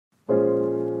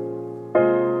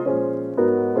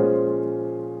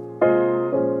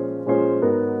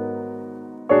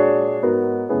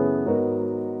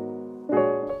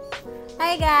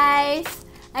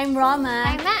I'm Roma.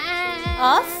 I'm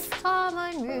Maan. Of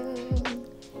Common Room.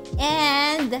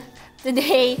 And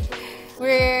today,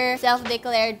 we're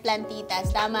self-declared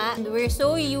plantitas, tama? And we're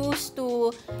so used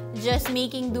to just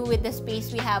making do with the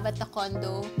space we have at the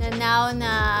condo na now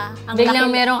na ang Biglang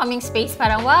meron kaming space,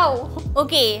 parang wow!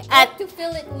 Okay, at to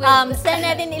fill it with. saan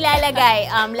natin ilalagay?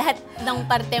 Lahat ng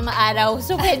parte maaraw,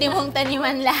 so pwede mong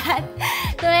taniman lahat.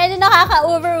 So medyo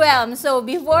nakaka-overwhelm. So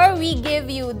before we give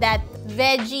you that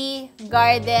veggie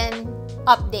garden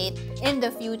update in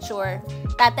the future,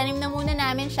 tatanim na muna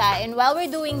namin siya. And while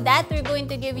we're doing that, we're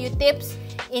going to give you tips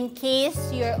in case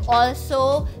you're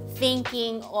also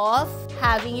thinking of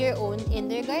having your own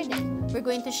indoor garden. We're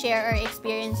going to share our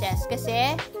experiences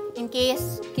kasi in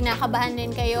case kinakabahan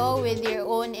rin kayo with your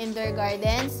own indoor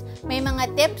gardens, may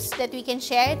mga tips that we can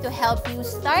share to help you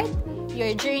start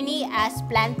your journey as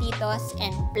plantitos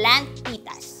and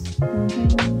plantitas.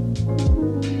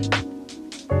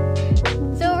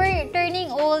 So we're turning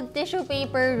old tissue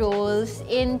paper rolls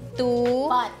into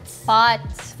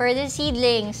pots for the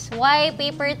seedlings. Why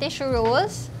paper tissue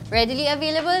rolls? Readily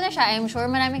available na siya. I'm sure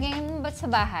marami kayong sa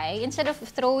bahay. Instead of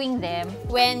throwing them,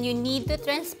 when you need to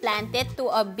transplant it to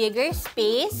a bigger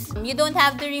space, you don't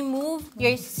have to remove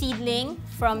your seedling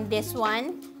from this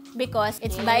one because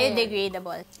it's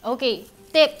biodegradable. Okay,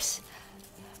 tips.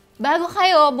 Bago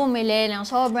kayo bumili ng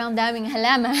sobrang daming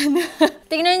halaman,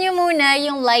 tingnan nyo muna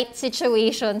yung light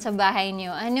situation sa bahay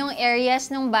nyo. Anong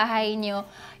areas ng bahay nyo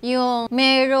yung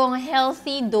merong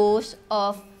healthy dose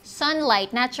of sunlight,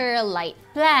 natural light.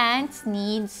 Plants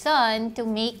need sun to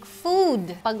make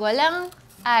food. Pag walang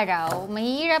araw,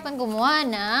 mahihirapan gumawa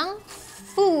ng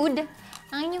food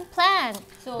ang inyong plant.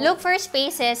 So, look for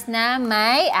spaces na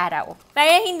may araw.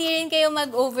 Para hindi rin kayo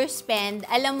mag-overspend,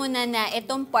 alam mo na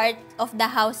itong part of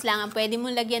the house lang ang pwede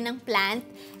mong lagyan ng plant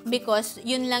because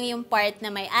yun lang yung part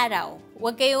na may araw.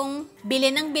 Huwag kayong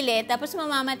bili ng bili tapos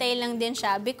mamamatay lang din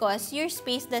siya because your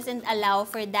space doesn't allow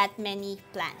for that many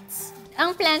plants.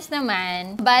 Ang plants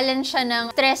naman, balance siya ng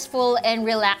stressful and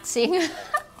relaxing.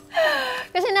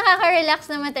 Kasi nakaka-relax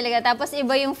naman talaga. Tapos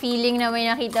iba yung feeling na may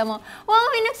nakita mo, wow,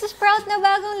 may nagsasprout na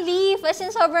bagong leaf. As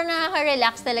in, sobrang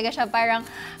nakaka-relax talaga siya. Parang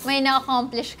may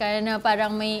na-accomplish ka na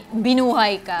parang may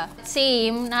binuhay ka.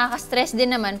 Same, nakaka-stress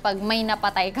din naman pag may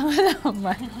napatay kang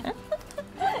halaman.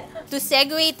 To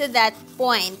segue to that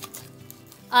point,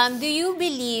 do you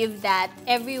believe that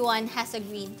everyone has a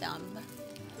green thumb?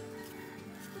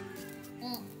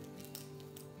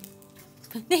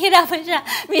 Nahirapan siya.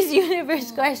 Miss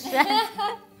Universe question.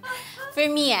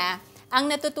 For me, ang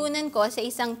natutunan ko sa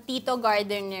isang tito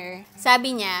gardener,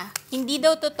 sabi niya, hindi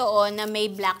daw totoo na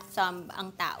may black thumb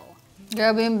ang tao.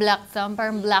 Grabe yung black thumb,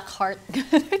 parang black heart.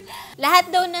 Lahat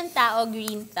daw ng tao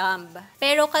green thumb.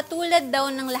 Pero katulad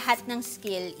daw ng lahat ng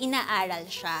skill, inaaral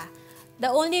siya. The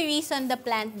only reason the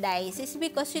plant dies is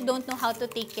because you don't know how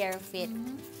to take care of it.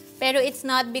 Pero it's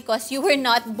not because you were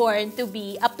not born to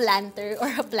be a planter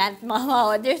or a plant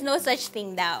mama. There's no such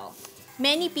thing daw.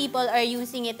 Many people are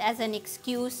using it as an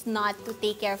excuse not to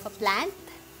take care of a plant.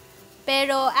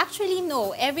 Pero actually,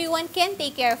 no. Everyone can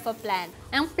take care of a plant.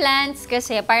 Ang plants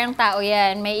kasi, parang tao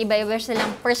yan. May iba-iba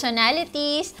silang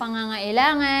personalities,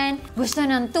 pangangailangan, gusto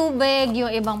ng tubig,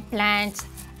 yung ibang plants.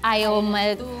 Ayaw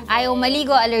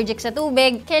maligo, allergic sa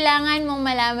tubig. Kailangan mong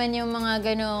malaman yung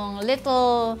mga ganong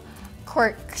little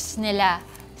quirks nila.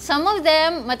 Some of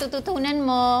them, matututunan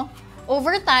mo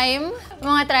over time,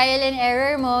 mga trial and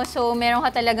error mo, so meron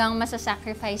ka talagang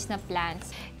masasacrifice na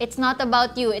plants. It's not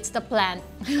about you, it's the plant.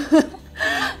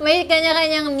 May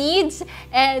kanya-kanyang needs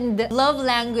and love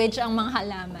language ang mga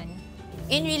halaman.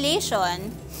 In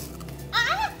relation,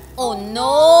 oh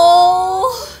no!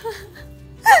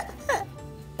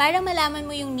 Para malaman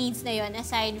mo yung needs na yon,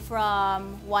 aside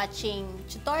from watching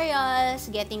tutorials,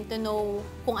 getting to know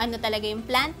kung ano talaga yung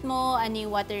plant mo, ano yung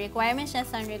water requirements niya,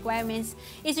 sun requirements,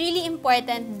 it's really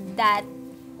important that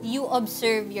you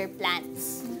observe your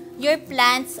plants. Your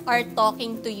plants are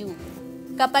talking to you.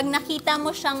 Kapag nakita mo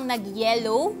siyang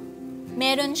nag-yellow,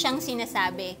 meron siyang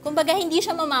sinasabi. Kumbaga, hindi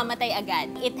siya mamamatay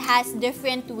agad. It has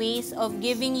different ways of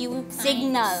giving you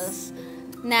signals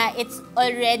na it's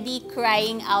already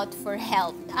crying out for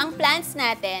help. Ang plants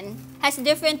natin has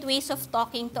different ways of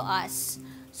talking to us.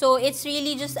 So it's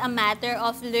really just a matter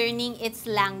of learning its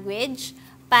language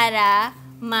para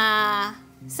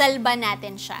masalba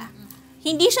natin siya.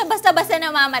 Hindi siya basta-basta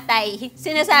namamatay.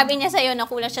 Sinasabi niya sa'yo na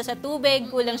kulang siya sa tubig,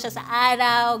 kulang siya sa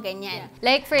araw, ganyan.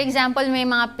 Like for example, may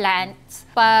mga plants,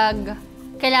 pag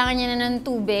kailangan niya na ng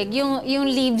tubig. Yung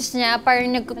leaves niya, parang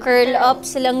nagka-curl up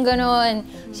silang ganon.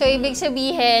 So, ibig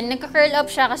sabihin, nagka-curl up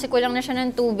siya kasi kulang na siya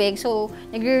ng tubig. So,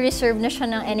 nagre-reserve na siya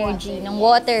ng energy, ng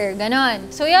water,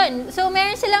 ganon. So, yun. So,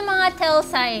 meron silang mga tell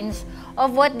signs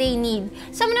of what they need.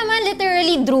 Some naman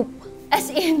literally droop. As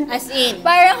in.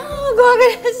 Parang,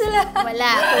 gagana sila. Wala.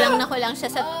 Kulang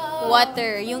siya sa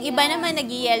water. Yung iba naman,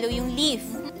 nag-yellow yung leaf.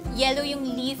 Yellow yung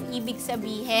leaf, ibig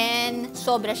sabihin,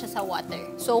 sobra siya sa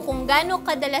water. So, kung gaano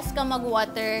kadalas ka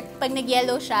mag-water, pag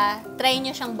nag-yellow siya, try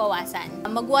nyo siyang bawasan.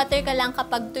 Mag-water ka lang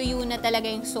kapag tuyo na talaga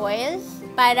yung soil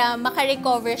para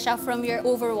makarecover siya from your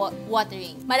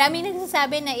overwatering. Maraming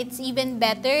nagsasabi na it's even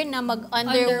better na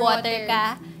mag-underwater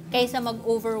ka kaysa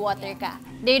mag-overwater ka.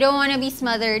 They don't wanna be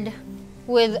smothered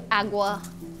with agua.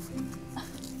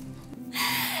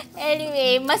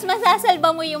 Anyway, mas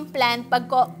masasalba mo yung plant pag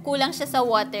kulang siya sa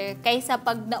water kaysa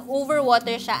pag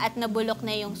na-overwater siya at nabulok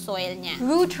na yung soil niya.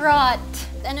 Root rot.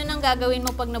 Ano nang gagawin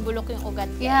mo pag nabulok yung ugat?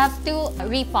 You have to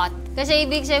repot. Kasi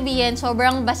ibig sabihin,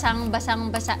 sobrang basa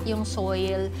yung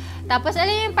soil. Tapos, alam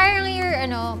mo, parang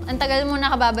ang tagal mo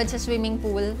nakababad sa swimming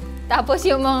pool. Tapos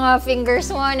yung mga fingers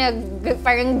mo,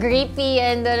 parang grippy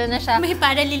and na siya. May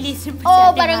parallelism pa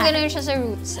siya, parang ganun siya sa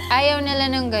roots. Ayaw nila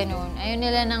ng ganun. Ayaw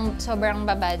nila ng sobrang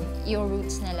babad yung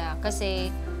roots nila. Kasi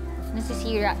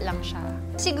nasisira lang siya.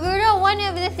 Siguro, one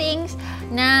of the things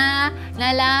na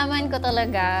nalaman ko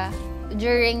talaga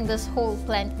during this whole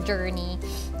plant journey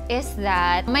is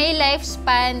that may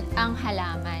lifespan ang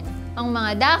halaman. Ang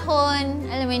mga dahon,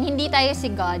 alam mo, hindi tayo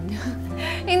si God.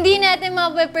 Hindi natin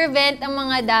mapaprevent ang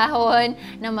mga dahon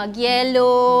na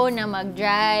mag-yellow, na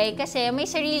mag-dry, kasi may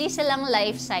sarili silang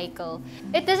life cycle.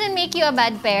 It doesn't make you a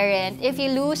bad parent if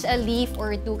you lose a leaf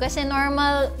or two, kasi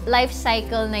normal life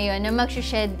cycle na yun na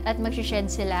mag-shed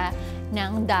sila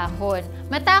ng dahon.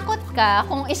 Matakot ka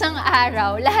kung isang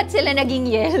araw, lahat sila naging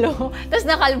yellow, tapos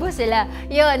nakalbo sila.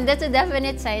 Yun, that's a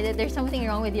definite sign that there's something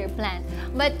wrong with your plant.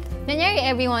 But, nangyari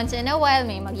every once in a while,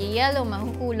 may mag-yellow,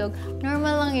 mahuhulog.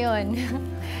 Normal lang yun.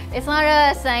 It's not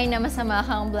a sign na masama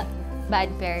kang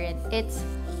bad parent. It's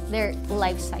their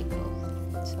life cycle.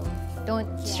 So,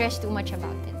 don't stress too much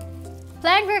about it.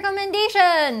 Plant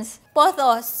recommendations!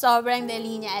 Pothos, sobrang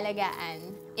dali niya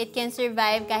alagaan. It can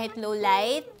survive kahit low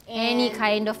light. Any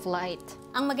kind of light.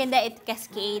 Ang maganda, it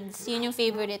cascades. Yun yung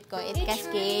favorite ko. It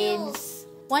cascades.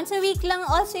 Once a week lang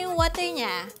also yung water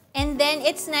niya. And then,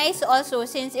 it's nice also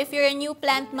since if you're a new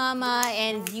plant mama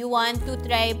and you want to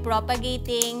try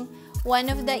propagating, one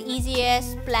of the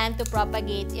easiest plant to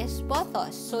propagate is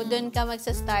pothos. So, dun ka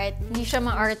magsa-start. Hindi siya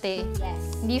maarte. Yes.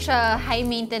 Hindi siya high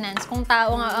maintenance. Kung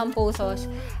tao nga ang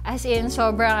pothos, as in,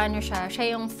 sobrang siya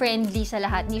yung friendly sa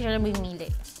lahat. Hindi siya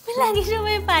namimili. Lagi siya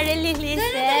may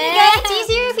parallelism. It's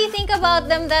easier if you think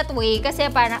about them that way. Kasi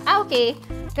parang, okay,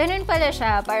 ganun pala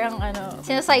siya. Parang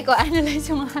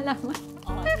sinapsychoanalyze yung mga halaman.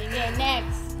 Sige,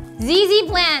 next. ZZ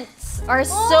plants are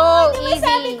so easy.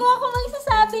 Sabi ko ako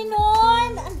magsasabi nun.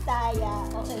 Ang daya.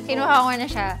 Okay, kinuha ko na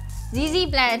siya. ZZ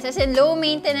plants, as in low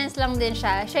maintenance lang din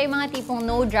siya. Siya yung mga tipong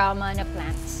no drama na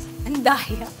plants. Ang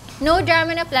daya. No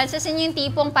drama na plants, as in yung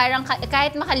tipong parang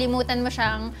kahit makalimutan mo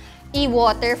siyang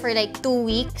i-water for like 2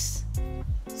 weeks,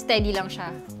 steady lang siya.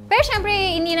 Pero syempre,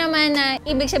 hindi naman na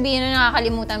ibig sabihin na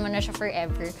nakakalimutan mo na siya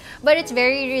forever. But it's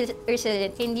very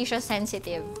resilient. Hindi siya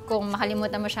sensitive. Kung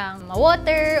makalimutan mo siyang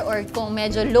ma-water or kung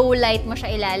medyo low light mo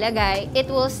siya ilalagay, it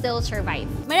will still survive.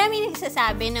 Marami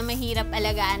nagsasabi na mahirap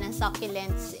alagaan ng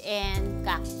succulents and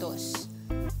cactus.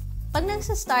 Pag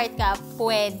nagsa-start ka,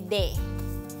 pwede.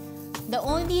 The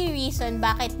only reason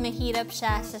bakit mahirap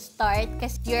siya sa start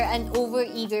kasi you're an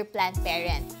over-eager plant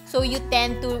parent. So, you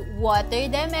tend to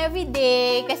water them every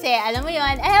day kasi alam mo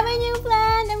yon, I have a new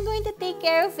plant, I'm going to take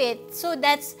care of it. So,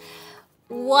 that's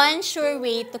one sure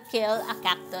way to kill a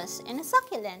cactus and a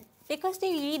succulent because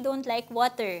they really don't like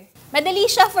water.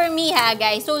 Madali siya for me ha,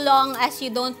 guys, so long as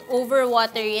you don't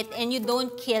overwater it and you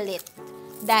don't kill it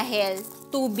dahil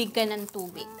tubig ka ng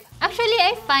tubig. Actually,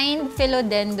 I find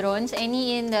philodendrons,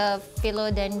 any in the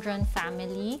philodendron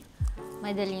family,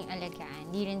 madaling alagaan.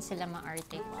 Di rin sila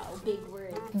maarte. Wow, big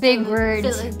word. Big words.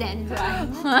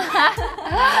 Philodendron.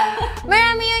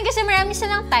 Marami yun kasi marami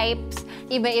silang types.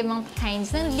 Iba-ibang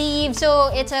kinds ng leaves. So,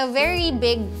 it's a very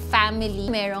big family.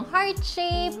 Merong heart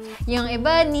shape, yung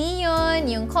iba neon,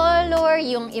 yung color,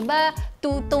 yung iba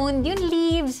two-toned yung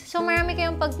leaves. So, marami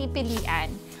kayong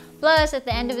pagpipilian. Plus, at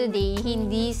the end of the day,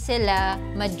 hindi sila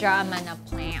madrama na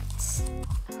plants.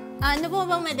 Ano po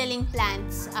bang madaling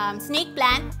plants? Snake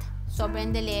plant, sobrang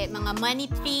dali. Mga money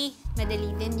tree,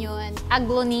 madali din yun.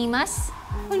 Aglonemas.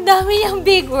 Ang dami niyang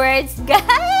big words,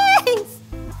 guys!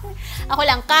 Ako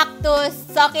lang, cactus,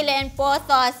 succulent,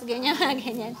 pothos, ganyan,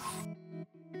 ganyan.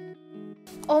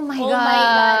 Oh my Oh God. my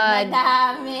God,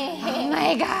 madami. Oh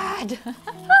my God.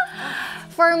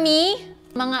 For me,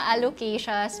 mga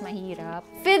alocasias, mahirap.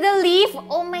 Fiddle leaf,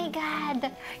 oh my God.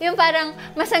 Yung parang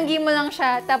masanggi mo lang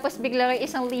siya, tapos bigla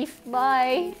isang leaf,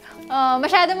 bye.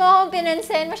 Masyado mo akong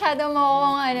pinansin, masyado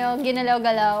mo akong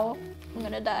ginalaw-galaw. I'm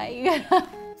gonna die.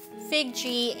 Fig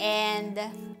tree and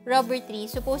rubber tree,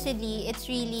 supposedly, it's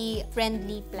really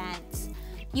friendly plants.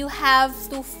 You have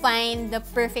to find the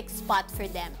perfect spot for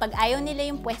them. Pag ayaw nila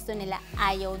yung pwesto nila,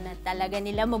 ayaw na talaga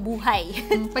nila mabuhay.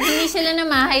 Pag hindi sila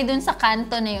namahay dun sa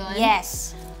kanto na yun,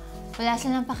 Yes. wala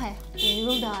silang pake. They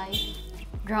will die.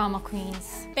 Drama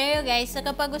queens. Pero guys,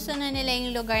 kapag gusto na nila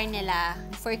yung lugar nila,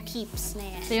 for keeps na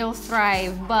yan. They'll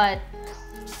thrive, but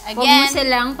huwag mo Again,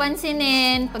 silang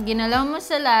pansinin. Pag ginalaw mo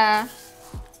sila,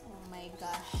 oh my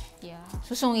gosh. yeah,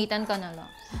 susungitan ka na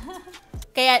lang.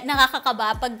 Kaya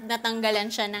nakakakaba pag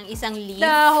natanggalan siya ng isang leaf.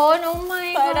 Dahon, oh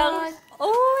my Parang, God. oh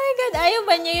my God, ayaw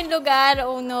ba niya yung lugar?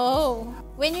 Oh no.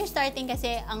 When you're starting kasi,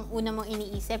 ang una mong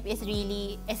iniisip is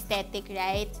really aesthetic,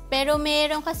 right? Pero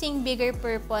meron kasing bigger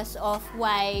purpose of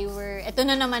why eto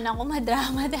na naman ako,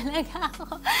 madrama talaga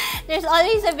ako. There's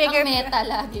always a bigger... Ang meta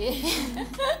lagi.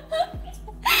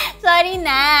 Sorry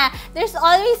na. There's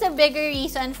always a bigger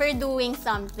reason for doing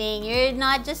something. You're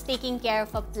not just taking care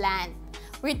of a plant.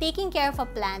 We're taking care of a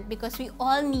plant because we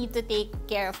all need to take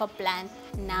care of a plant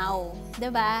now.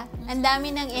 Diba? Ang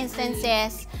dami ng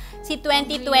instances, si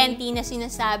 2020 na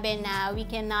sinasabi na we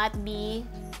cannot be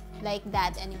like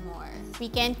that anymore. We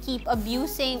can't keep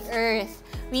abusing Earth.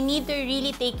 We need to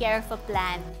really take care of a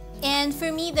plant. And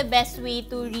for me, the best way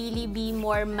to really be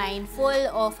more mindful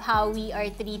of how we are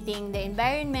treating the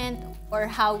environment or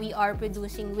how we are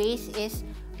producing waste is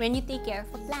when you take care of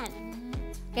a plant.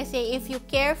 Kasi if you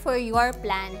care for your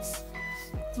plants,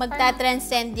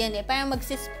 magta-transcend yan eh. Parang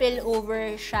magsispill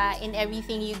over siya in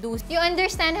everything you do. You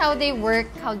understand how they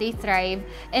work, how they thrive,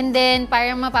 and then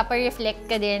parang mapapa-reflect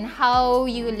ka din how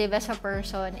you live as a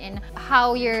person and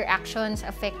how your actions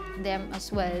affect them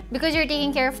as well. Because you're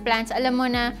taking care of plants, alam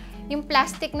mo na yung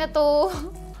plastic na to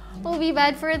will be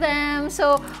bad for them.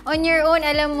 So, on your own,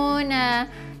 alam mo na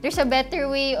there's a better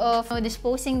way of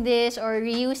disposing this or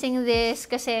reusing this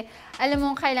kasi alam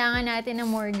mo kailangan natin ng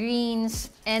more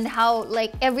greens and how like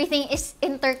everything is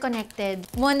interconnected.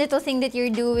 One little thing that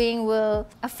you're doing will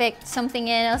affect something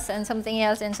else and something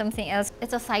else and something else.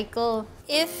 It's a cycle.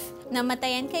 If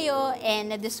namatayan kayo and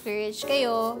na-discourage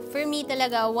kayo, for me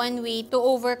talaga, one way to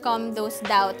overcome those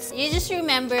doubts, you just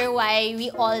remember why we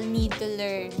all need to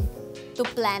learn to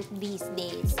plant these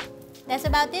days. That's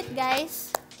about it,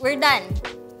 guys. We're done.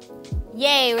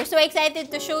 Yay! We're so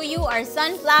excited to show you our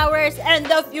sunflowers and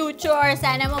the future.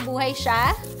 Sana mabuhay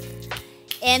siya.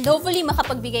 And hopefully,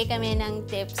 makapagbigay kami ng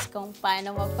tips kung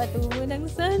paano magpatubo ng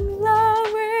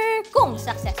sunflower kung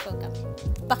successful kami.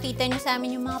 Pakita nyo sa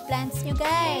amin yung mga plants nyo,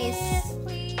 guys. Yes,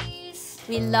 please.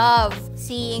 We love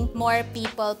seeing more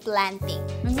people planting.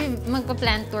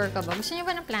 Magpa-plant tour ka ba? Gusto niyo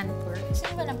ba ng plant tour? Gusto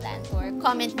nyo ba ng plant tour?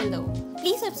 Comment below.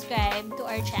 Please subscribe to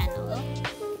our channel.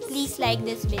 Please like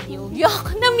this video.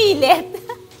 Yok, namilit!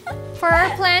 For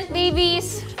our plant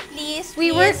babies. Please,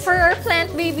 We work for our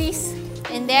plant babies.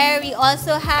 And there, we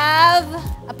also have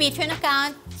a Patreon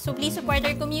account. So please support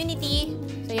our community.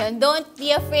 So yun, don't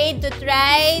be afraid to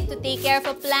try to take care of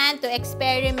a plant, to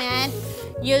experiment.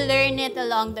 You'll learn it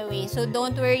along the way. So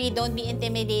don't worry, don't be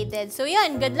intimidated. So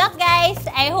yun, good luck guys!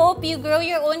 I hope you grow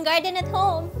your own garden at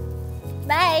home.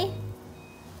 Bye!